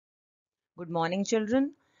Good morning,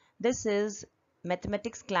 children. This is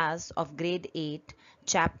mathematics class of grade 8,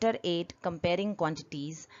 chapter 8, comparing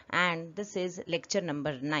quantities, and this is lecture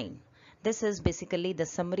number 9. This is basically the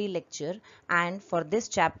summary lecture, and for this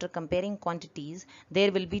chapter comparing quantities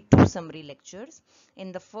there will be two summary lectures.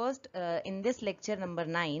 In this lecture number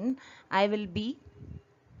 9 I will be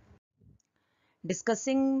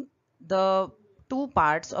discussing the two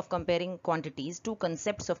parts of comparing quantities, two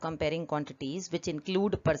concepts of comparing quantities, which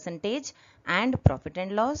include percentage and profit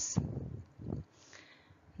and loss.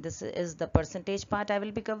 This is the percentage part I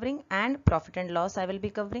will be covering, and profit and loss I will be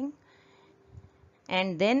covering.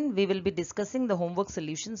 And then we will be discussing the homework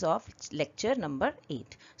solutions of lecture number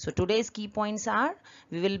 8. So today's key points are,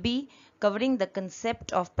 we will be covering the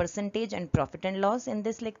concept of percentage and profit and loss in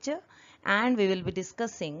this lecture, and we will be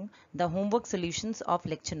discussing the homework solutions of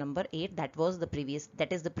lecture number 8 that is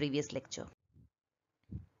the previous lecture.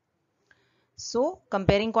 So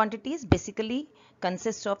comparing quantities basically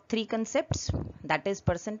consists of three concepts, that is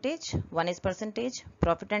percentage, one is percentage,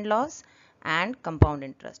 profit and loss, and compound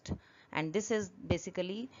interest. And this is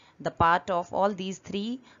basically the part of all these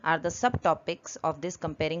three are the subtopics of this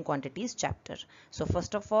comparing quantities chapter. So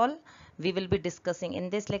first of all, we will be discussing in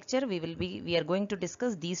this lecture, we are going to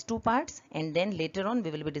discuss these two parts, and then later on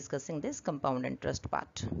we will be discussing this compound interest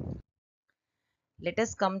part. Let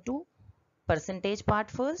us come to percentage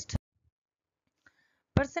part first.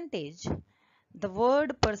 Percentage. The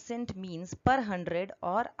word percent means per 100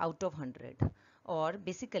 or out of 100, or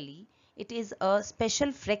basically it is a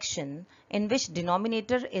special fraction in which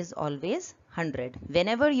denominator is always 100.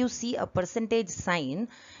 Whenever you see a percentage sign,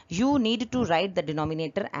 you need to write the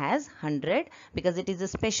denominator as 100 because it is a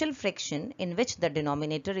special fraction in which the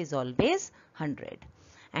denominator is always 100.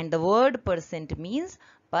 And the word percent means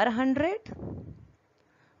per 100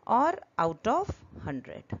 or out of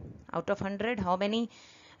 100. Out of 100, how many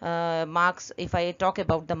marks? If I talk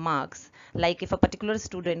about the marks, like if a particular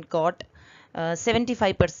student got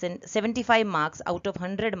 75 marks out of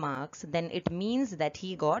 100 marks, then it means that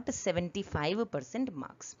he got 75%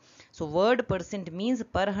 marks. So word percent means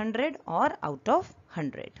per 100 or out of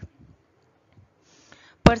 100.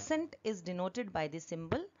 Percent is denoted by this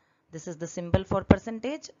symbol. This is the symbol for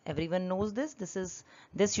percentage. Everyone knows this.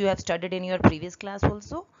 This you have studied in your previous class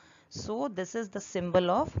also. So this is the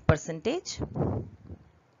symbol of percentage.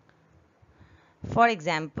 For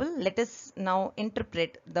example, let us now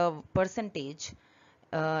interpret the percentage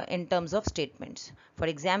in terms of statements. For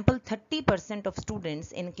example, 30% of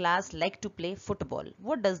students in class like to play football.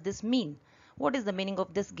 What does this mean? What is the meaning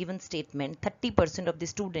of this given statement? 30% of the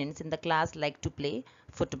students in the class like to play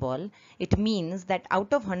football. It means that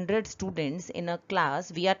out of 100 students in a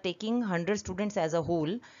class, we are taking 100 students as a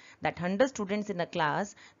whole, that 100 students in a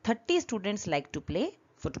class, 30 students like to play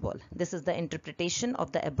football. This is the interpretation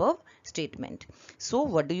of the above statement. So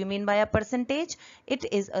what do you mean by a percentage? It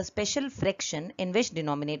is a special fraction in which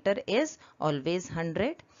denominator is always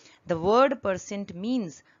 100. The word percent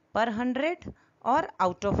means per 100 or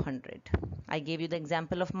out of 100. I gave you the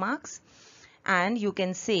example of marks, and you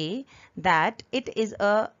can say that it is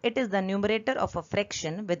the numerator of a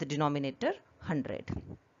fraction with denominator 100.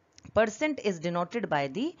 Percent is denoted by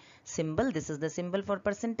the symbol. This is the symbol for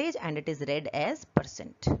percentage, and it is read as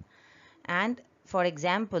percent. And for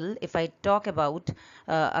example, if I talk about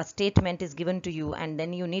a statement is given to you and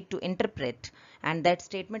then you need to interpret, and that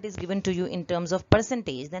statement is given to you in terms of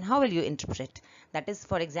percentage, then how will you interpret? That is,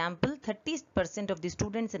 for example, 30% of the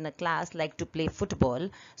students in a class like to play football.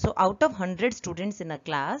 So out of 100 students in a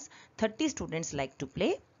class, 30 students like to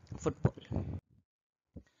play football.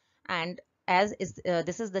 And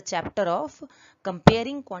this is the chapter of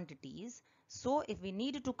comparing quantities. So if we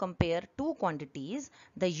need to compare two quantities,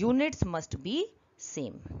 the units must be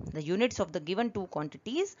same. The units of the given two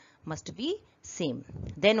quantities must be same.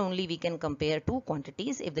 Then only we can compare two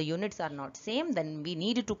quantities. If the units are not same, then we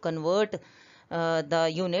need to convert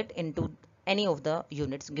the unit into any of the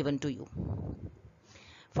units given to you.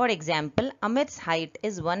 For example, Amit's height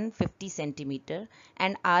is 150 centimeter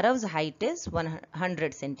and Arav's height is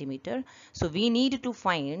 100 centimeter. So we need to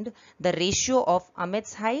find the ratio of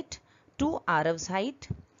Amit's height to Arav's height.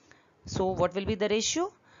 So what will be the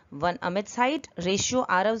ratio? 1 Amit's height ratio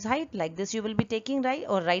Arav's height, like this you will be taking, right,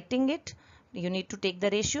 or writing it. You need to take the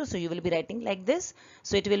ratio, so you will be writing like this.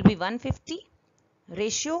 So it will be 150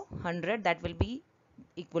 ratio 100, that will be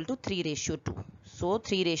equal to 3:2. So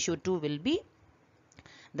 3:2 will be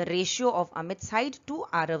the ratio of Amit's height to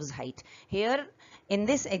Arav's height. Here in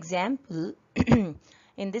this example,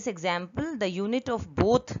 the unit of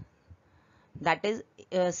both, that is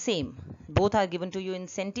same. Both are given to you in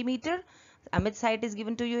centimeter, Amit's height is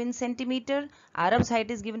given to you in centimeter, Arab's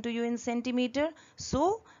height is given to you in centimeter.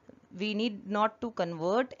 So we need not to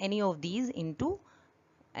convert any of these into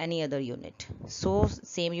any other unit. So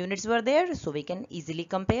same units were there, so we can easily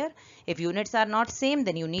compare. If units are not same,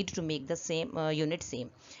 then you need to make the same unit same.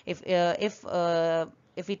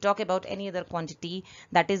 If we talk about any other quantity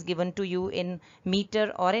that is given to you in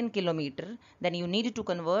meter or in kilometer, then you need to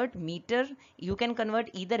convert meter. You can convert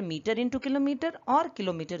either meter into kilometer or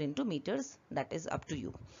kilometer into meters. That is up to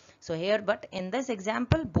you. So here, but in this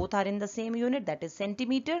example, both are in the same unit, that is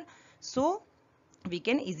centimeter. So we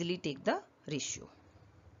can easily take the ratio.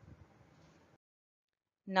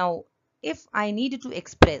 Now, if I need to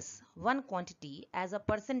express one quantity as a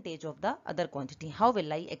percentage of the other quantity, how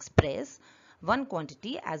will I express one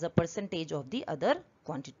quantity as a percentage of the other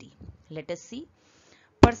quantity? Let us see.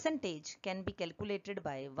 Percentage can be calculated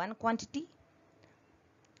by one quantity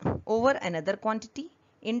over another quantity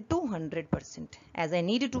into 100%. As I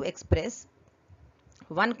need to express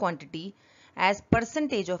one quantity as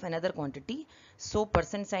percentage of another quantity, so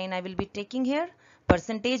percent sign I will be taking here.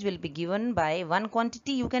 Percentage will be given by one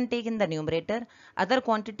quantity you can take in the numerator, other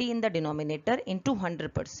quantity in the denominator into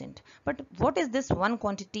 100%. But what is this one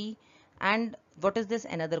quantity and what is this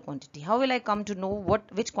another quantity? How will I come to know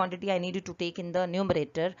which quantity I needed to take in the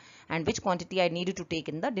numerator and which quantity I needed to take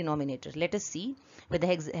in the denominator? Let us see with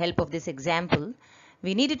the help of this example.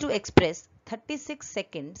 We needed to express 36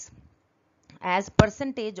 seconds as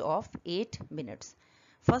percentage of 8 minutes.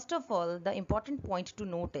 First of all, the important point to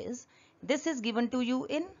note is this is given to you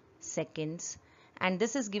in seconds and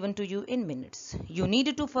this is given to you in minutes. You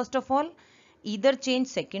need to first of all either change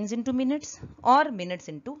seconds into minutes or minutes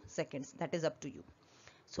into seconds. That is up to you.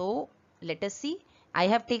 So let us see. I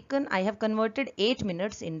have converted 8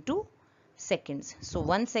 minutes into seconds. So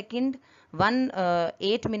 1 second,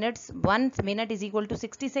 8 minutes, 1 minute is equal to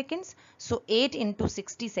 60 seconds. So 8 into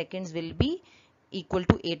 60 seconds will be equal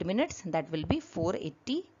to 8 minutes. That will be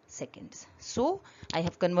 480 seconds. So I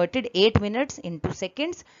have converted 8 minutes into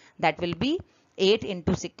seconds. That will be 8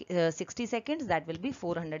 into 60 seconds. That will be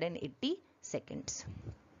 480 seconds.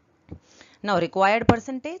 Now required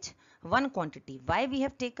percentage, one quantity. Why we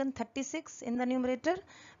have taken 36 in the numerator?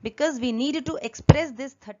 Because we need to express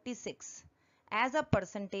this 36 as a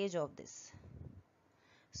percentage of this.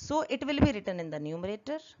 So it will be written in the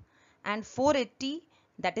numerator, and 480,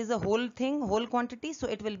 that is the whole thing, whole quantity. So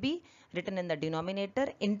it will be written in the denominator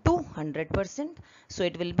into 100%. So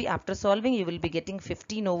it will be, after solving, you will be getting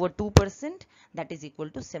 15 over 2%, that is equal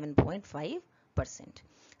to 7.5%.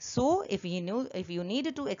 So if you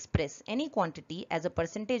need to express any quantity as a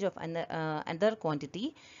percentage of another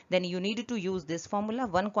quantity, then you need to use this formula,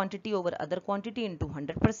 one quantity over other quantity into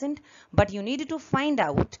 100%. But you need to find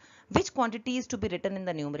out which quantity is to be written in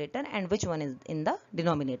the numerator and which one is in the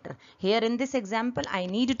denominator. Here in this example, I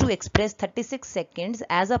need to express 36 seconds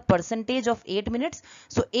as a percentage of 8 minutes.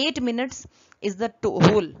 So 8 minutes is the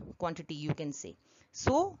whole quantity, you can say.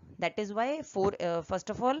 So that is why first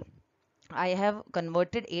of all, I have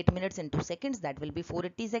converted 8 minutes into seconds, that will be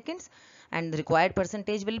 480 seconds, and the required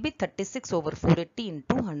percentage will be 36 over 480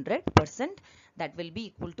 into 100%, that will be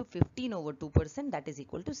equal to 15 over 2%, that is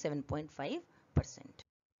equal to 7.5%.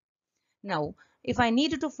 Now, if I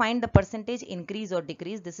need to find the percentage increase or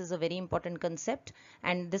decrease, this is a very important concept,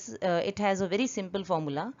 and it has a very simple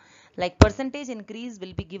formula. Like percentage increase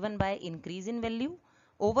will be given by increase in value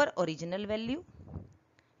over original value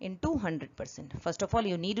into 100%. First of all,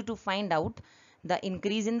 you need to find out the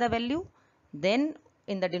increase in the value. Then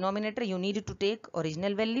in the denominator, you need to take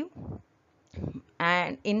original value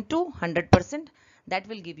and into 100%. That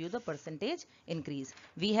will give you the percentage increase.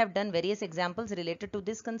 We have done various examples related to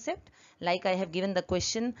this concept. Like I have given the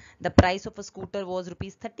question, the price of a scooter was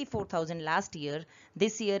rupees 34,000 last year.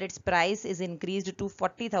 This year its price is increased to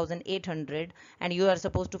 40,800 and you are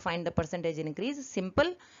supposed to find the percentage increase.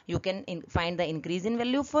 Simple. You can find the increase in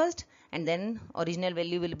value first and then original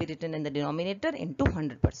value will be written in the denominator into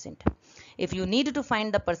 100%. If you need to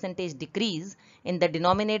find the percentage decrease, in the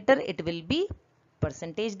denominator it will be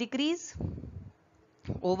percentage decrease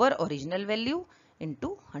over original value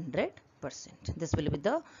into 100%. This will be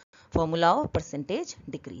the formula of percentage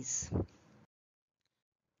decrease.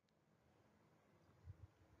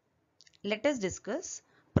 Let us discuss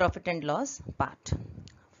profit and loss part.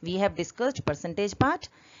 We have discussed percentage part.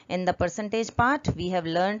 In the percentage part, we have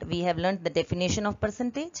learned the definition of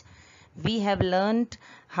percentage. We have learned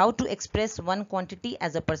how to express one quantity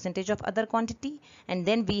as a percentage of other quantity, and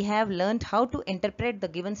then we have learned how to interpret the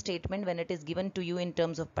given statement when it is given to you in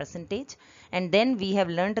terms of percentage, and then we have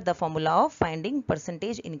learned the formula of finding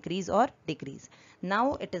percentage increase or decrease.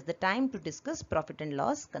 Now it is the time to discuss profit and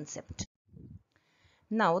loss concept.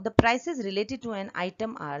 Now the prices related to an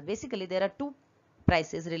item are, basically there are two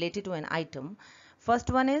prices related to an item.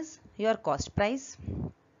 First one is your cost price.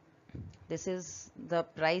 This is the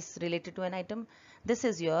price related to an item. This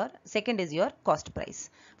is your, second is your cost price.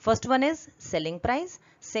 First one is selling price,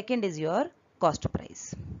 second is your cost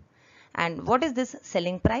price. And what is this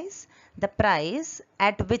selling price? The price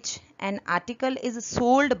at which an article is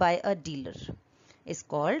sold by a dealer is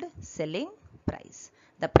called selling price.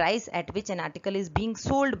 The price at which an article is being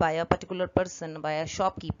sold by a particular person, by a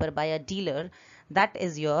shopkeeper, by a dealer, that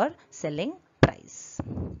is your selling price.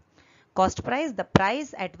 Cost price, the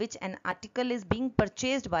price at which an article is being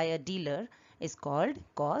purchased by a dealer is called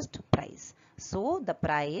cost price. So the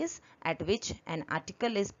price at which an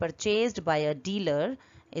article is purchased by a dealer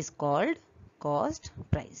is called cost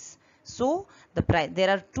price. So the price, there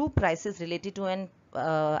are two prices related to an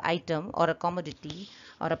item or a commodity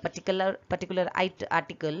or a particular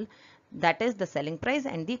article, that is the selling price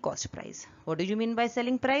and the cost price. What do you mean by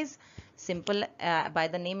selling price? Simple, by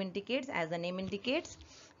the name indicates, as the name indicates,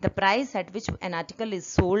 the price at which an article is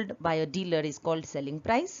sold by a dealer is called selling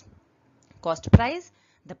price. Cost price,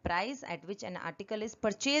 the price at which an article is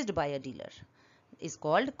purchased by a dealer is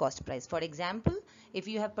called cost price. For example, if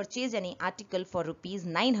you have purchased any article for rupees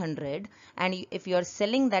 900 and if you are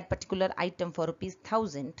selling that particular item for rupees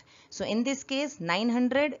 1000, so in this case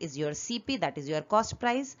 900 is your CP, that is your cost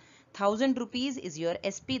price, 1000 rupees is your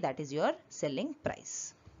SP, that is your selling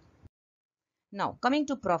price. Now coming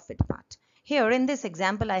to profit part. Here in this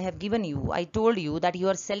example I have given you, I told you that you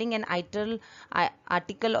are selling an article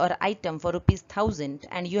or item for rupees 1000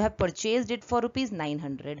 and you have purchased it for rupees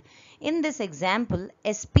 900. In this example,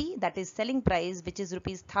 SP, that is selling price, which is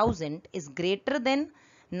rupees 1000, is greater than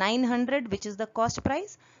 900, which is the cost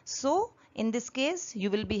price. So in this case you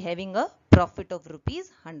will be having a profit of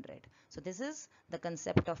rupees 100. So this is the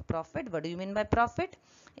concept of profit. What do you mean by profit?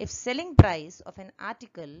 If selling price of an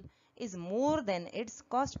article is more than its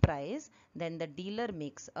cost price, then the dealer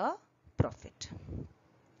makes a profit.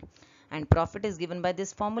 And profit is given by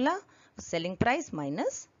this formula, selling price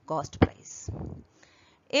minus cost price.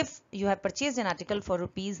 If you have purchased an article for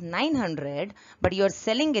rupees 900 but you are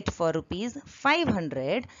selling it for rupees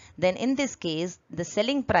 500, then in this case the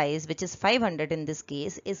selling price, which is 500 in this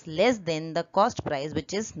case, is less than the cost price,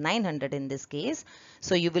 which is 900 in this case.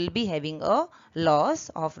 So you will be having a loss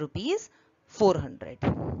of rupees 400.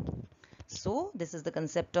 So this is the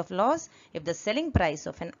concept of loss. If the selling price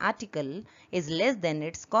of an article is less than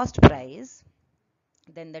its cost price,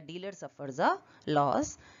 then the dealer suffers a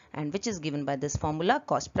loss, and which is given by this formula,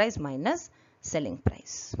 cost price minus selling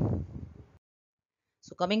price.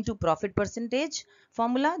 So coming to profit percentage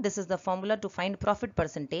formula, this is the formula to find profit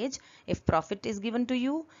percentage. If profit is given to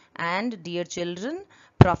you, and dear children,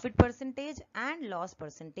 profit percentage and loss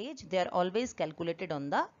percentage, they are always calculated on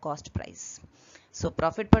the cost price. So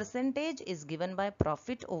profit percentage is given by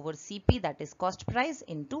profit over CP, that is cost price,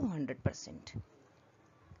 into 100%.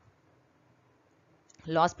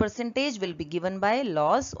 Loss percentage will be given by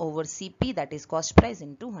loss over CP, that is cost price,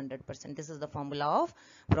 into 100%. This is the formula of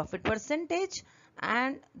profit percentage,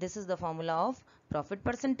 and this is the formula of profit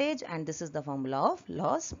percentage, and this is the formula of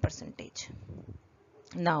loss percentage.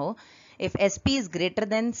 Now, if SP is greater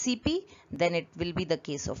than CP, then it will be the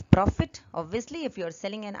case of profit. Obviously, if you are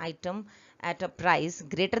selling an item at a price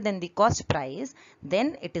greater than the cost price,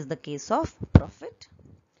 then it is the case of profit.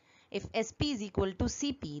 If SP is equal to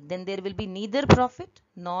CP, then there will be neither profit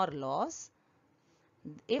nor loss.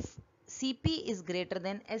 If CP is greater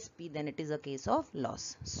than SP, then it is a case of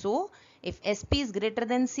loss. So, if SP is greater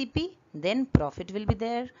than CP, then profit will be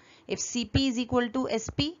there. If CP is equal to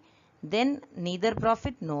SP, then neither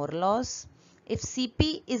profit nor loss. If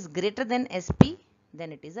CP is greater than SP,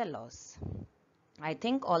 then it is a loss. I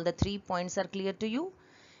think all the 3 points are clear to you.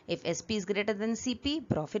 If SP is greater than CP,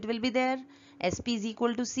 profit will be there. SP is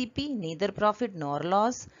equal to CP, neither profit nor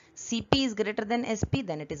loss. CP is greater than SP,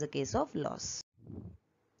 then it is a case of loss.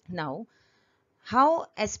 Now, how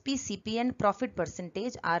SP, CP and profit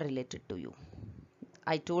percentage are related to you?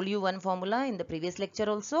 I told you one formula in the previous lecture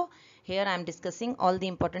also. Here I am discussing all the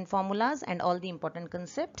important formulas and all the important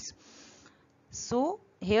concepts. So,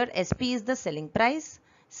 here SP is the selling price,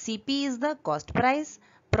 CP is the cost price,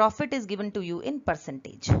 profit is given to you in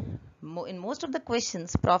percentage. In most of the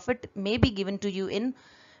questions, profit may be given to you in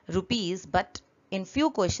rupees, but in few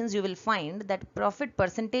questions you will find that profit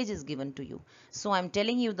percentage is given to you. So I am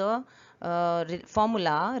telling you the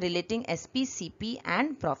formula relating SP, CP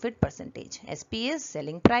and profit percentage. SP is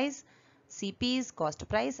selling price, CP is cost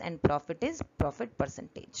price and profit is profit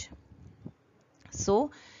percentage.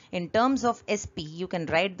 So in terms of SP, you can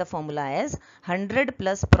write the formula as 100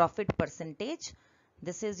 plus profit percentage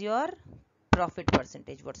This is your profit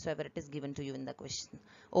percentage, whatsoever it is given to you in the question,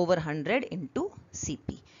 over 100 into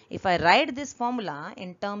CP. If I write this formula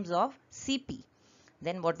in terms of CP,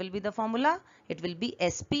 then what will be the formula? It will be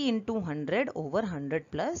SP into 100 over 100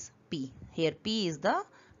 plus P. Here P is the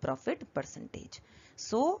profit percentage.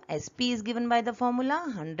 So SP is given by the formula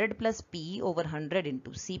 100 plus P over 100 into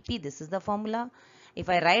CP. This is the formula. If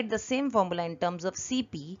I write the same formula in terms of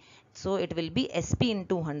CP, so it will be SP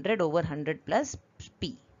into 100 over 100 plus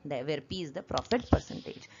P, where P is the profit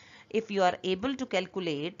percentage. If you are able to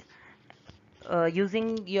calculate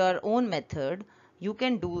using your own method, you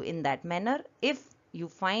can do in that manner. If you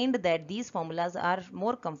find that these formulas are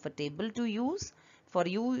more comfortable to use for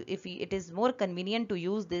you, if it is more convenient to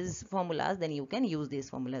use these formulas, then you can use these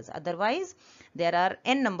formulas. Otherwise, there are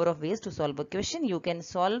n number of ways to solve a question. You can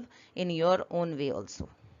solve in your own way also.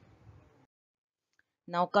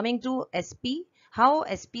 Now coming to SP, how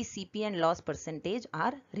SP, CP and loss percentage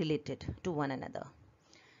are related to one another.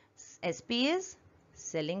 SP is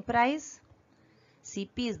selling price,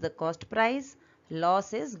 CP is the cost price,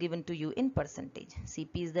 loss is given to you in percentage.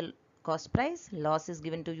 CP is the cost price, loss is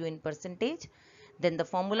given to you in percentage. Then the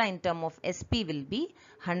formula in term of SP will be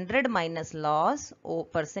 100 minus loss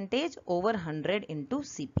percentage over 100 into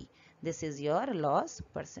CP. This is your loss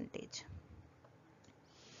percentage.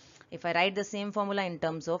 If I write the same formula in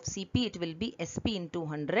terms of CP, it will be SP into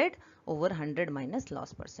 100 over 100 minus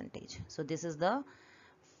loss percentage. So this is the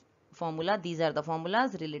formula. These are the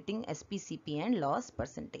formulas relating SP, CP and loss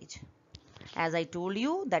percentage. As I told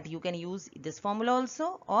you that you can use this formula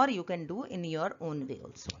also, or you can do in your own way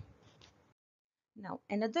also. Now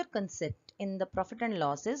another concept in the profit and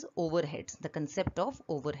loss is overheads, the concept of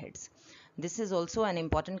overheads. This is also an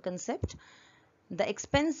important concept. The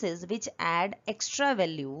expenses which add extra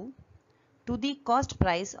value to the cost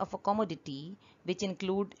price of a commodity, which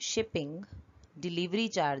include shipping, delivery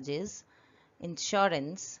charges,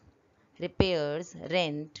 insurance, repairs,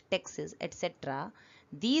 rent, taxes, etc.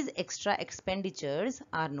 These extra expenditures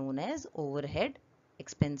are known as overhead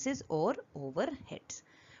expenses or overheads.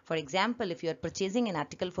 For example, if you are purchasing an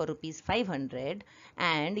article for rupees 500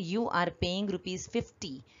 and you are paying rupees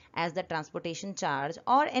 50 as the transportation charge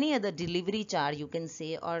or any other delivery charge, you can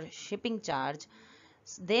say, or shipping charge,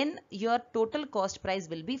 then your total cost price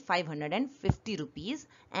will be 550 rupees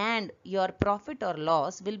and your profit or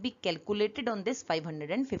loss will be calculated on this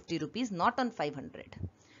 550 rupees, not on 500.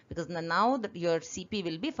 Because now your CP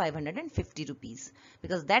will be 550 rupees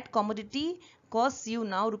because that commodity costs you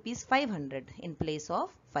now rupees 500 in place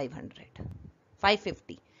of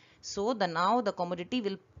 550. So now the commodity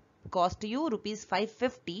will cost you rupees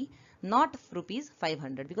 550, not rupees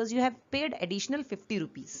 500, because you have paid additional 50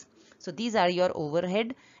 rupees. So these are your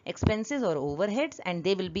overhead expenses or overheads, and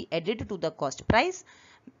they will be added to the cost price.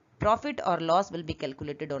 Profit or loss will be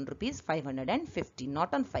calculated on rupees 550,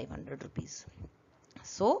 not on 500 rupees.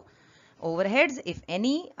 So overheads, if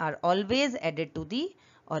any, are always added to the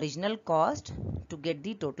original cost to get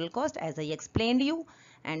the total cost, as I explained you,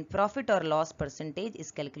 and profit or loss percentage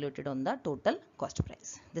is calculated on the total cost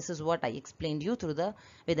price. This is what I explained you with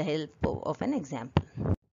the help of an example.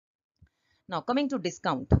 Now coming to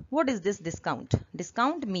discount. What is this discount?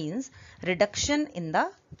 Discount means reduction in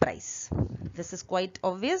the price. This is quite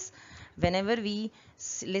obvious. Whenever we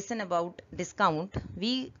listen about discount,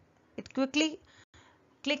 it quickly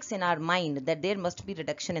clicks in our mind that there must be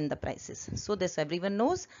reduction in the prices. So this everyone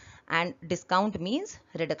knows, and discount means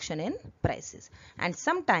reduction in prices. And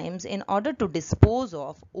sometimes in order to dispose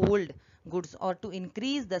of old goods or to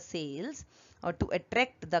increase the sales or to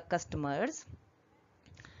attract the customers,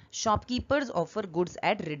 shopkeepers offer goods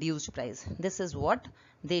at reduced price. This is what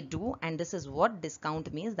they do, and this is what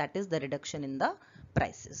discount means, that is the reduction in the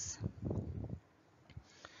prices.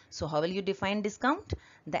 So how will you define discount?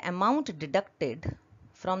 The amount deducted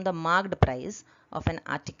from the marked price of an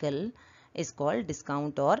article is called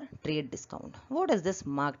discount or trade discount. What is this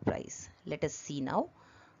marked price? Let us see now.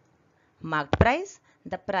 Marked price,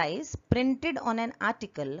 the price printed on an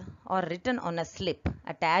article or written on a slip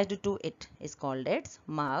attached to it is called its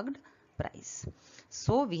marked price.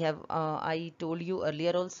 So we have, I told you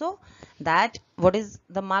earlier also that what is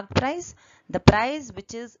the marked price? The price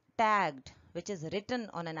which is tagged, which is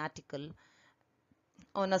written on an article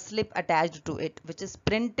on a slip attached to it, which is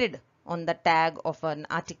printed on the tag of an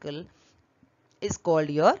article, is called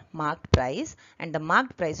your marked price. And the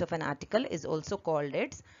marked price of an article is also called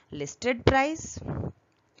its listed price,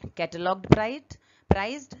 catalogued price,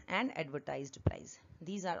 priced and advertised price.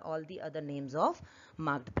 These are all the other names of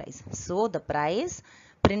marked price. So the price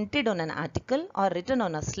printed on an article or written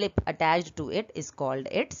on a slip attached to it is called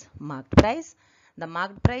its marked price. The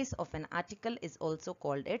marked price of an article is also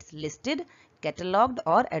called its listed, catalogued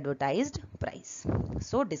or advertised price.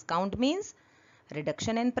 So discount means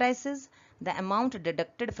reduction in prices. The amount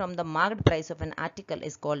deducted from the marked price of an article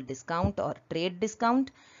is called discount or trade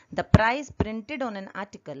discount. The price printed on an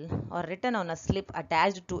article or written on a slip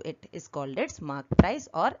attached to it is called its marked price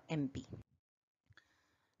or MP.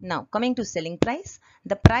 Now coming to selling price,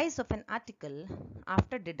 the price of an article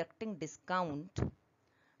after deducting discount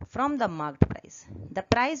from the marked price. The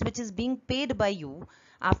price which is being paid by you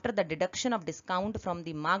after the deduction of discount from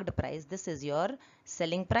the marked price, this is your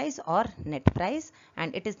selling price or net price,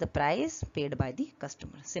 and it is the price paid by the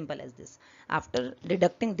customer. Simple as this. After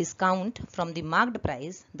deducting discount from the marked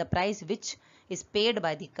price, the price which is paid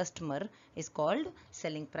by the customer is called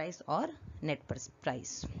selling price or net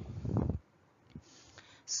price.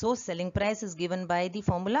 So selling price is given by the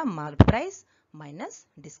formula marked price minus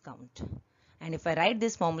discount. And if I write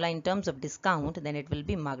this formula in terms of discount, then it will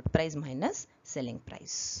be marked price minus selling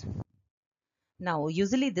price. Now,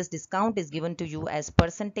 usually this discount is given to you as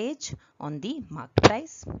percentage on the marked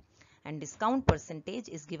price. And discount percentage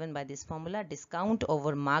is given by this formula, discount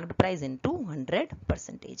over marked price into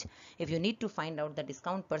 100%. If you need to find out the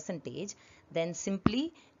discount percentage, then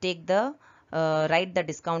simply take the write the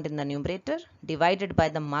discount in the numerator divided by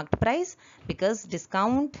the marked price, because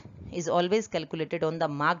discount is always calculated on the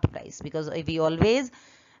marked price, because we always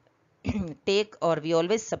take or we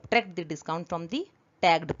always subtract the discount from the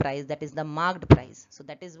tagged price, that is the marked price. So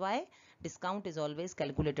that is why discount is always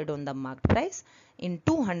calculated on the marked price.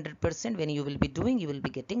 Into 100% when you will be doing, you will be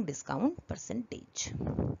getting discount percentage.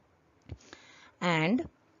 And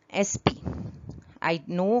SP,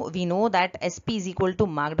 we know that SP is equal to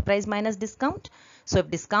marked price minus discount. So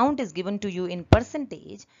if discount is given to you in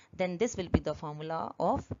percentage, then this will be the formula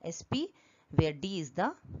of SP, where D is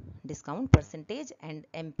the discount percentage and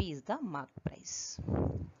MP is the marked price.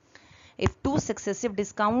 If two successive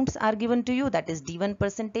discounts are given to you, that is D1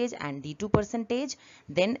 percentage and D2 percentage,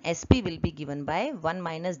 then SP will be given by 1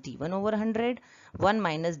 minus D1 over 100, 1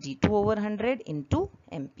 minus D2 over 100 into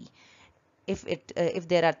MP. If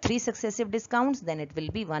there are three successive discounts, then it will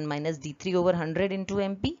be 1 minus D3 over 100 into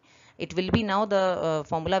MP. It will be now the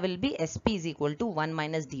formula will be SP is equal to 1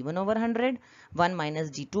 minus D1 over 100, 1 minus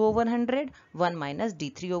D2 over 100, 1 minus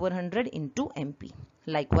D3 over 100 into MP.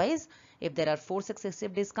 Likewise, if there are four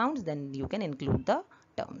successive discounts, then you can include the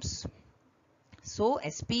terms. So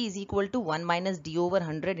SP is equal to 1 minus D over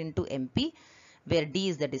 100 into MP, where D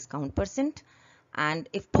is the discount percent. And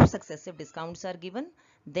if two successive discounts are given,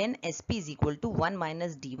 then SP is equal to 1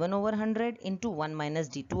 minus D1 over 100 into 1 minus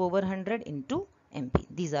D2 over 100 into MP.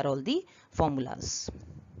 These are all the formulas.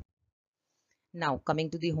 Now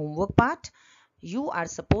coming to the homework part, you are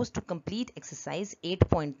supposed to complete exercise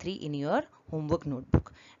 8.3 in your homework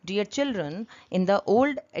notebook. Dear children, in the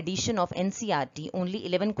old edition of NCERT, only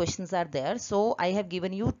 11 questions are there. So I have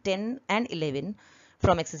given you 10 and 11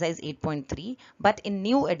 from exercise 8.3, but in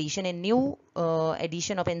new edition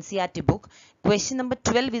of NCERT book, question number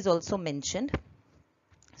 12 is also mentioned.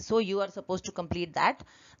 So you are supposed to complete that,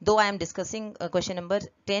 though I am discussing question number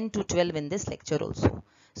 10 to 12 in this lecture also.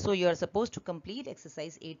 So you are supposed to complete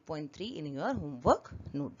exercise 8.3 in your homework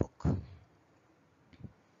notebook.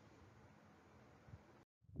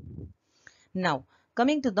 Now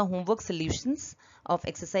coming to the homework solutions of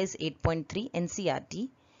exercise 8.3 NCERT.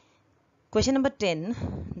 Question number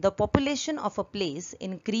 10, the population of a place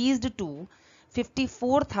increased to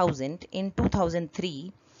 54,000 in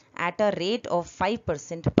 2003 at a rate of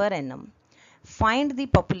 5% per annum. Find the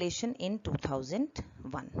population in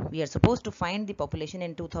 2001. We are supposed to find the population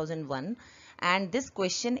in 2001, and this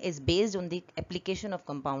question is based on the application of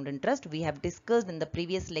compound interest. We have discussed in the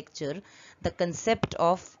previous lecture the concept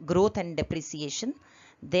of growth and depreciation.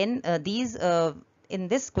 Then in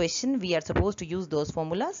this question we are supposed to use those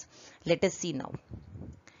formulas. Let us see now.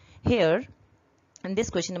 Here in this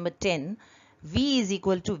question number 10, V is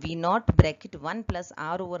equal to V naught bracket 1 plus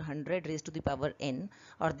R over 100 raised to the power n,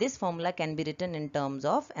 or this formula can be written in terms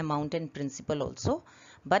of amount and principal also,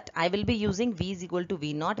 but I will be using V is equal to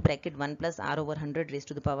V naught bracket 1 plus R over 100 raised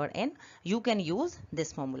to the power n. You can use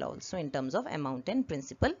this formula also in terms of amount and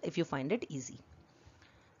principal if you find it easy.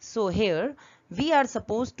 So here we are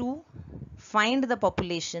supposed to find the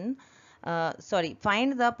population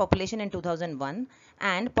find the population in 2001,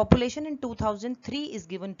 and population in 2003 is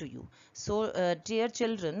given to you. So dear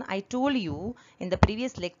children, I told you in the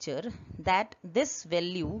previous lecture that this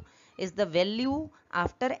value is the value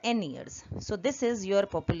after n years. So this is your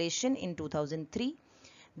population in 2003,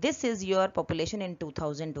 this is your population in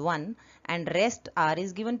 2001, and rest R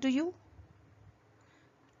is given to you.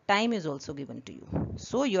 time is also given to you.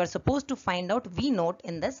 So you are supposed to find out V naught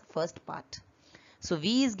in this first part. So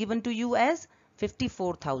V is given to you as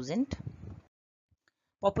 54,000.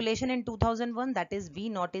 Population in 2001, that is V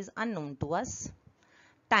naught is unknown to us.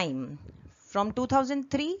 Time from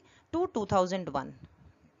 2003 to 2001.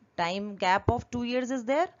 Time gap of 2 years is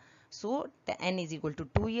there. So n is equal to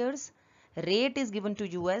 2 years. Rate is given to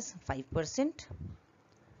you as 5%.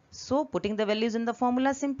 So putting the values in the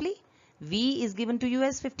formula simply, V is given to you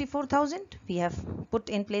as 54,000. We have put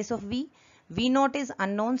in place of V. V naught is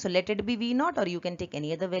unknown, so let it be V naught, or you can take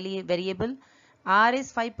any other variable. R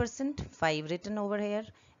is 5%, 5 written over here.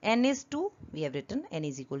 N is 2, we have written N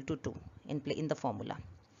is equal to 2 in the formula.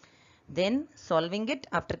 Then solving it,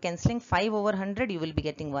 after cancelling 5 over 100, you will be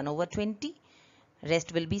getting 1 over 20.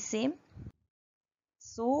 Rest will be same.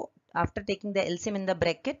 So after taking the LCM in the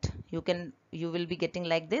bracket, you will be getting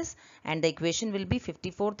like this, and the equation will be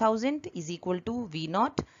 54,000 is equal to V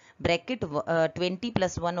naught bracket 20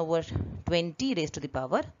 plus 1 over 20 raised to the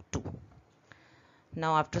power 2.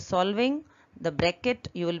 Now after solving the bracket,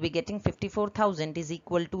 you will be getting 54,000 is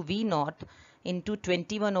equal to V naught into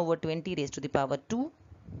 21 over 20 raised to the power 2.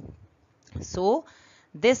 So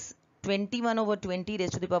this 21 over 20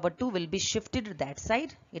 raised to the power 2 will be shifted to that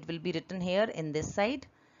side. It will be written here in this side.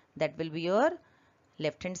 That will be your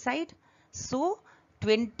left hand side. So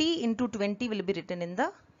 20 into 20 will be written in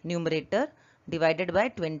the numerator divided by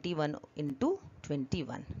 21 into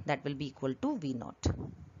 21. That will be equal to V naught.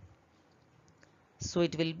 So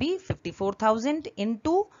it will be 54,000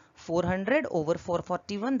 into 400 over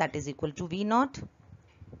 441, that is equal to V naught.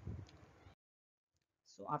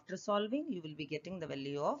 So after solving, you will be getting the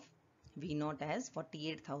value of V naught as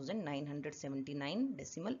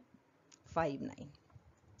 48,979.59.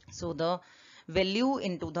 So the value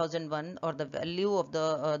in 2001, or the value of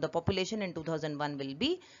the population in 2001 will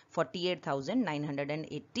be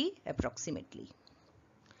 48,980 approximately.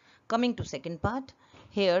 Coming to second part,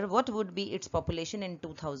 here what would be its population in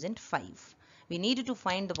 2005? We need to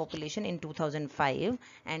find the population in 2005,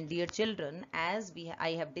 and dear children, as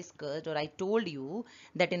I have discussed, or I told you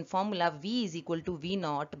that in formula V is equal to V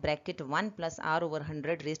naught bracket 1 plus R over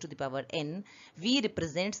 100 raised to the power n. V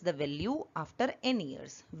represents the value after n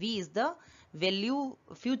years. V is the value,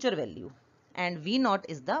 future value, and V naught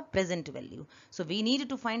is the present value. So we need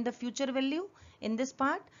to find the future value in this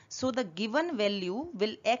part. So the given value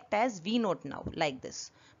will act as V naught now, like this.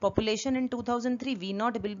 Population in 2003, V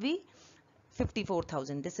naught will be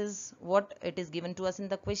 54,000. This is what it is given to us in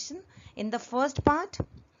the question. In the first part,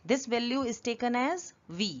 this value is taken as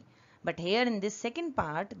V. But here in this second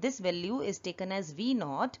part, this value is taken as V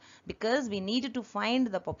naught because we need to find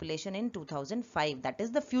the population in 2005. That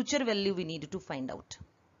is the future value we need to find out.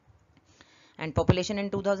 And population in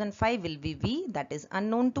 2005 will be V, that is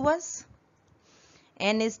unknown to us.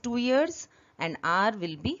 N is 2 years and R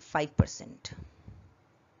will be 5%.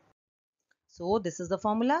 So this is the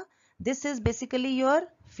formula. This is basically your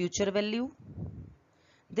future value.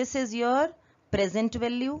 This is your present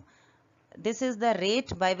value. This is the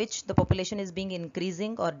rate by which the population is being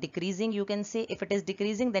increasing or decreasing, you can say. If it is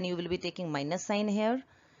decreasing, then you will be taking minus sign here.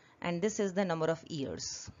 And this is the number of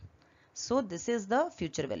years. So this is the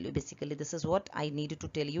future value. Basically, this is what I needed to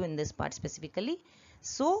tell you in this part specifically.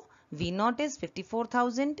 So V naught is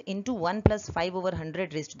 54,000 into 1 plus 5 over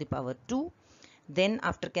 100 raised to the power 2. Then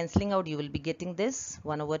after cancelling out, you will be getting this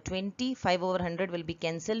 1 over 20. 5 over 100 will be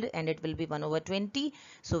cancelled and it will be 1 over 20.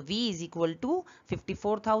 So V is equal to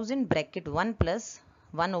 54,000 bracket 1 plus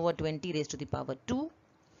 1 over 20 raised to the power 2.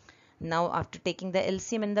 Now after taking the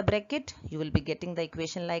LCM in the bracket, you will be getting the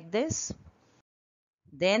equation like this.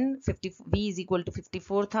 Then V is equal to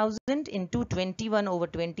 54,000 into 21 over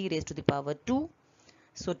 20 raised to the power 2.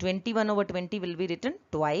 So 21 over 20 will be written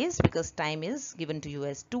twice because time is given to you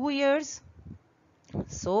as 2 years.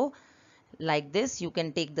 So like this, you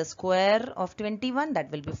can take the square of 21, that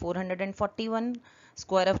will be 441.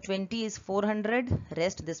 Square of 20 is 400.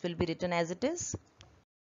 Rest this will be written as it is.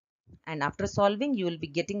 And after solving, you will be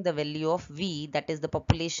getting the value of V, that is the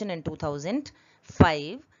population in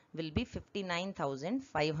 2005 will be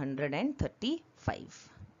 59,535.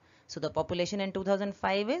 So the population in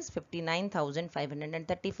 2005 is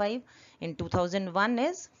 59,535. In 2001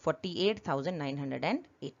 is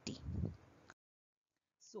 48,980.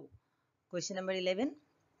 So question number 11.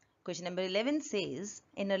 Question number 11 says,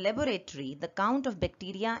 in a laboratory, the count of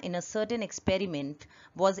bacteria in a certain experiment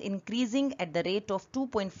was increasing at the rate of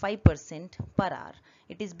 2.5% per hour.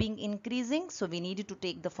 It is being increasing, so we need to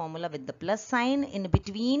take the formula with the plus sign in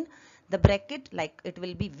between the bracket, like it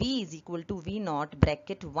will be V is equal to V naught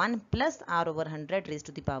bracket 1 plus R over 100 raised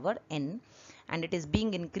to the power n. and it is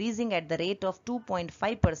being increasing at the rate of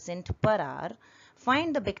 2.5% per hour.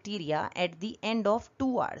 Find the bacteria at the end of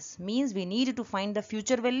 2 hours. Means we need to find the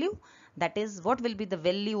future value, that is what will be the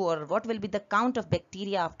value or what will be the count of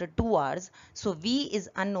bacteria after 2 hours. So V is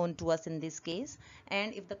unknown to us in this case,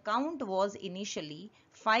 and if the count was initially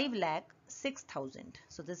 5,06,000,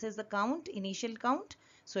 so this is the count, initial count,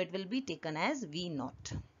 so it will be taken as V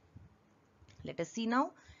naught. Let us see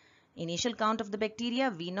now. Initial count of the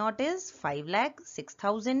bacteria V naught is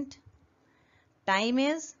 5,06,000. Time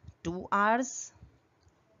is 2 hours.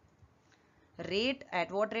 Rate,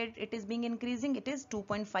 at what rate it is being increasing? It is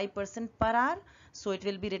 2.5% per hour. So it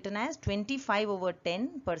will be written as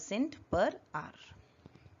 25/10% per hour.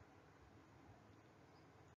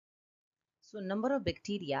 So number of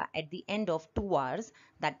bacteria at the end of 2 hours,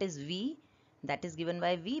 that is V, that is given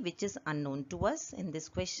by V, which is unknown to us in this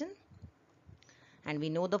question. And we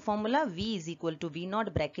know the formula, V is equal to V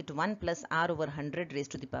naught bracket 1 plus R over 100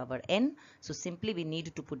 raised to the power N. So simply we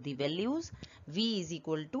need to put the values. V is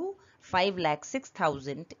equal to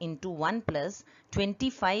 5,06,000 into 1 plus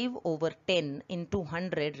 25/10 into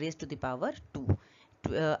 100 raised to the power 2.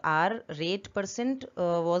 Our rate percent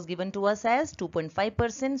was given to us as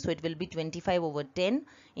 2.5%, so it will be 25/10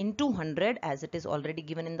 into 100 as it is already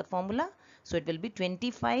given in the formula. So it will be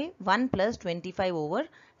 1 plus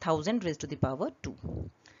 25/1000 raised to the power 2.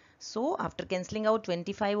 So after cancelling out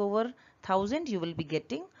 25/1000, you will be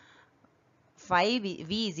getting 5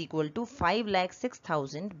 V is equal to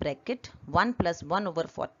 5,06,000 bracket 1 plus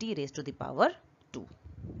 1/40 raised to the power 2.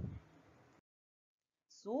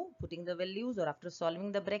 So putting the values or after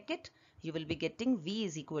solving the bracket, you will be getting V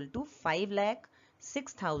is equal to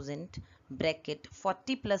 5,06,000 bracket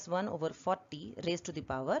 40 plus 1/40 raised to the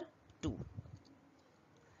power 2.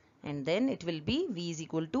 And then it will be V is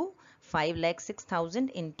equal to 5,06,000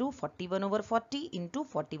 into 41/40 into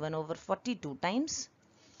 41/42 times.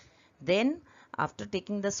 Then after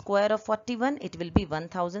taking the square of 41, it will be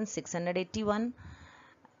 1,681.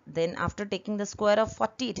 Then after taking the square of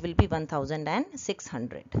 40, it will be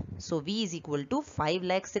 1,600. So V is equal to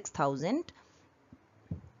 5,06,000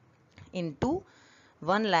 into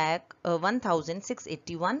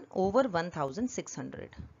 1,681 over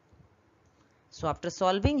 1,600. So after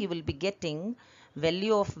solving, you will be getting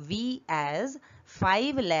value of V as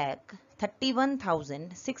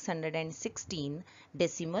 5,31,616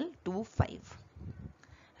 decimal 25.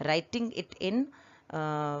 Writing it in,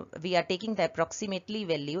 we are taking the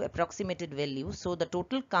approximated value. So the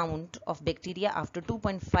total count of bacteria after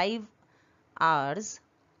 2.5 hours,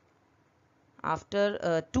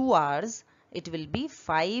 after 2 hours, it will be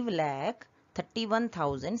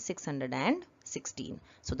 5,31,616.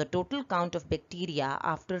 So the total count of bacteria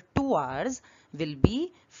after 2 hours will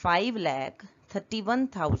be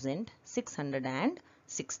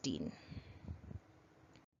 5,31,616.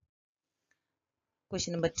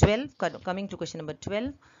 Question number 12, coming to question number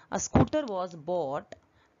 12, a scooter was bought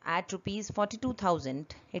at rupees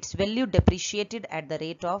 42,000. Its value depreciated at the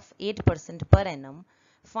rate of 8% per annum.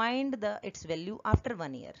 Find its value after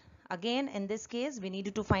 1 year. Again, in this case, we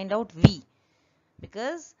need to find out V,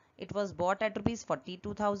 because it was bought at rupees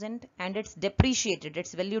 42,000 and its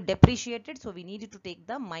value depreciated. So we need to take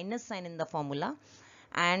the minus sign in the formula,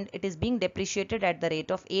 and it is being depreciated at the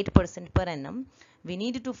rate of 8% per annum. We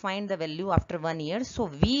need to find the value after 1 year. So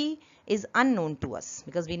V is unknown to us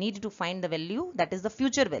because we need to find the value, that is the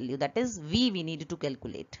future value, that is V we need to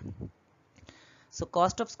calculate. So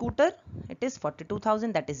cost of scooter, it is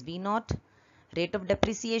 42,000, that is V naught. Rate of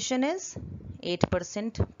depreciation is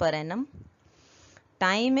 8% per annum.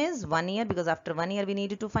 Time is 1 year because after 1 year we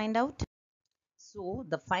need to find out. So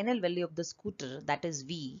the final value of the scooter, that is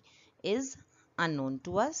V, is unknown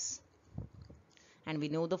to us. And we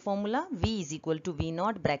know the formula, V is equal to V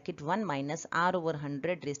naught bracket 1 minus R over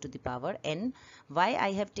 100 raised to the power N. Why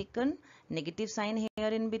I have taken negative sign here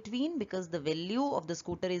in between? Because the value of the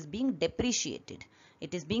scooter is being depreciated.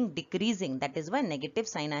 It is being decreasing. That is why negative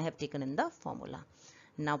sign I have taken in the formula.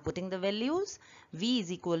 Now putting the values, V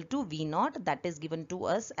is equal to V naught, that is given to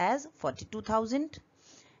us as 42,000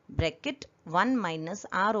 bracket 1 minus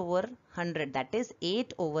R over 100, that is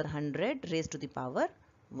 8 over 100 raised to the power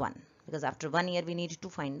 1. Because after 1 year we need to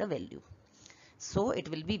find the value. So it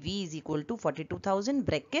will be V is equal to 42,000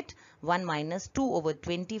 bracket 1 minus 2 over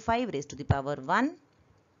 25 raised to the power 1.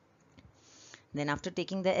 Then after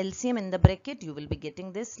taking the LCM in the bracket, you will be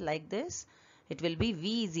getting this like this. It will be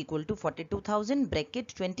V is equal to 42,000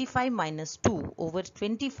 bracket 25 minus 2 over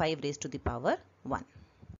 25 raised to the power 1.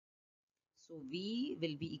 So V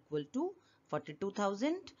will be equal to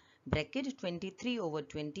 42,000 bracket 23 over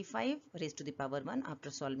 25 raised to the power 1 after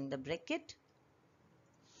solving the bracket.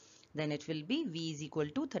 then it will be V is equal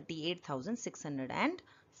to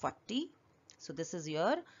 38,640. So this is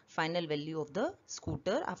your final value of the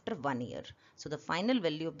scooter after 1 year. So the final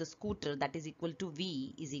value of the scooter, that is equal to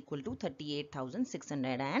V, is equal to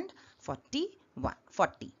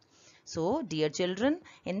 38,640. So, dear children,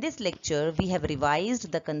 in this lecture we have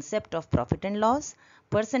revised the concept of profit and loss,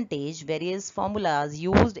 percentage, various formulas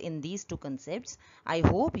used in these two concepts. I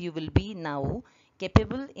hope you will be now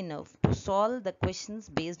capable enough to solve the questions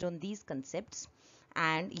based on these concepts,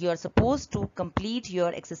 and you are supposed to complete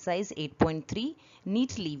your exercise 8.3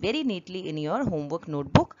 neatly, very neatly in your homework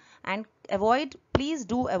notebook, and please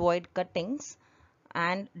do avoid cuttings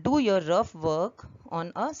and do your rough work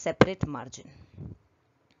on a separate margin.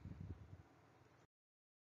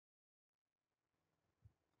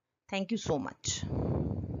 Thank you so much.